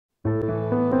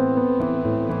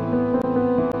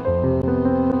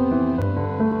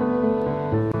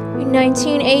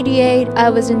1988, I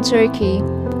was in Turkey.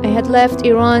 I had left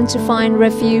Iran to find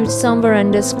refuge somewhere on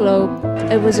this globe.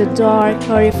 It was a dark,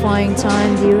 horrifying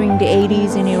time during the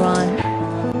 80s in Iran.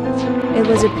 It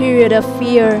was a period of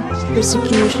fear,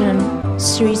 persecution,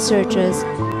 street searches,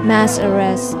 mass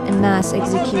arrests, and mass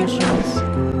executions.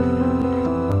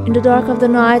 In the dark of the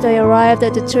night, I arrived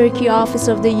at the Turkey office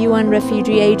of the UN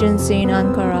Refugee Agency in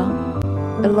Ankara.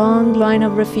 A long line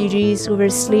of refugees who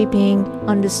were sleeping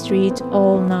on the street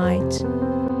all night.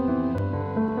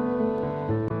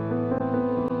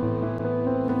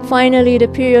 Finally, the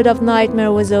period of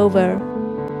nightmare was over.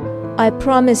 I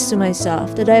promised to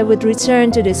myself that I would return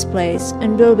to this place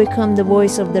and will become the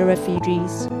voice of the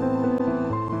refugees.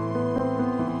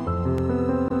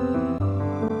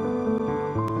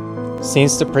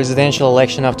 Since the presidential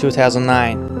election of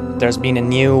 2009, there's been a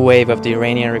new wave of the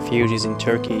Iranian refugees in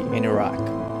Turkey and Iraq.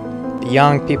 The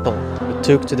young people who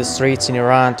took to the streets in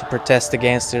Iran to protest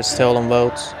against their stolen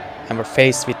votes and were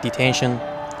faced with detention,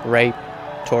 rape,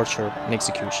 torture, and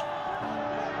execution.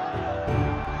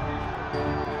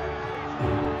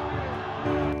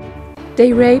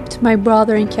 They raped my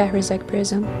brother in Kahrizek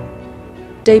prison.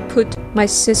 They put my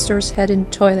sister's head in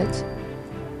the toilet.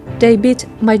 They beat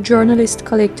my journalist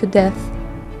colleague to death.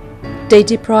 They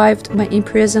deprived my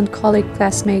imprisoned colleague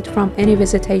classmate from any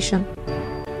visitation.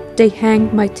 They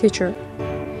hanged my teacher.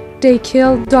 They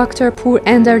killed Dr. Pur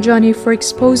Enderjani for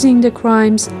exposing the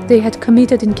crimes they had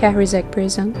committed in Kahrizek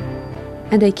prison.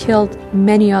 And they killed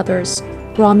many others.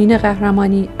 رامین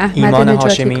قهرمانی، احمد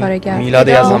نجاتی کارگر، میلاد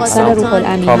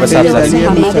یزدان، کاوه سبزی،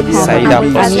 سعید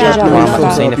عباسی، محمد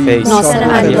حسین فیض،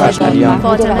 علی اشکالیان،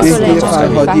 فاطمه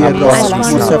سلیمانی،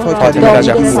 مصطفی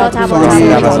رجب،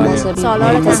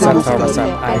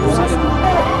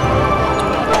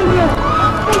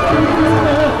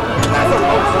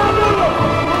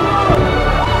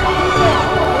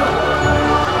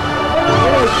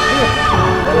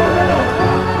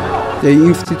 They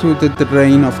instituted the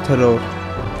reign of terror,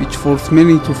 which forced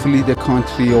many to flee the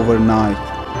country overnight,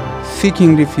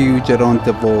 seeking refuge around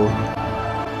the world.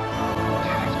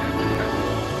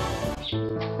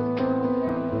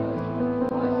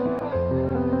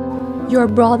 Your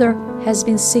brother has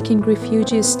been seeking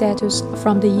refugee status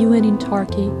from the UN in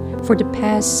Turkey for the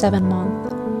past 7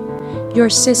 months. Your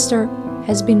sister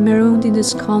has been marooned in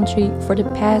this country for the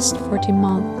past 14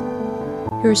 months.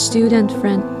 Your student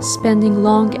friend spending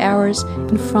long hours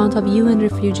in front of UN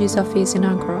Refugees Office in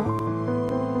Ankara.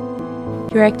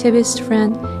 Your activist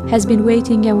friend has been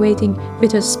waiting and waiting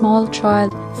with a small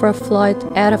child for a flight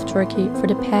out of Turkey for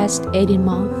the past 18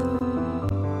 months.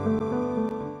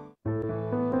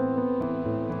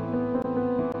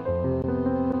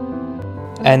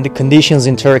 And the conditions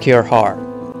in Turkey are hard.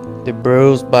 The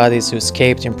bruised bodies who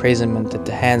escaped imprisonment at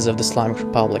the hands of the Islamic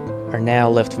Republic are now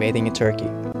left waiting in Turkey,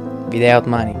 without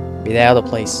money, without a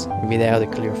place, without a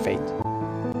clear fate.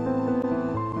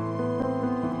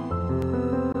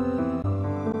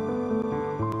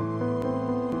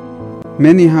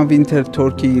 Many have entered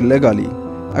Turkey illegally.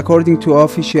 According to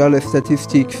official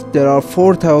statistics, there are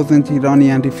 4,000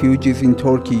 Iranian refugees in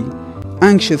Turkey,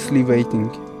 anxiously waiting.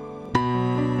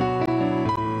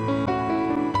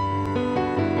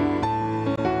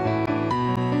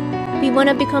 We want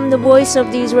to become the voice of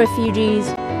these refugees,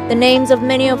 the names of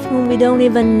many of whom we don't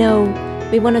even know.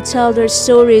 We want to tell their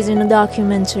stories in a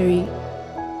documentary.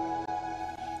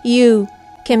 You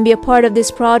can be a part of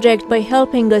this project by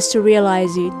helping us to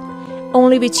realize it.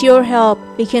 Only with your help,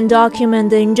 we can document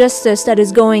the injustice that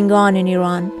is going on in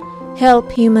Iran. Help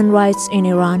human rights in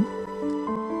Iran.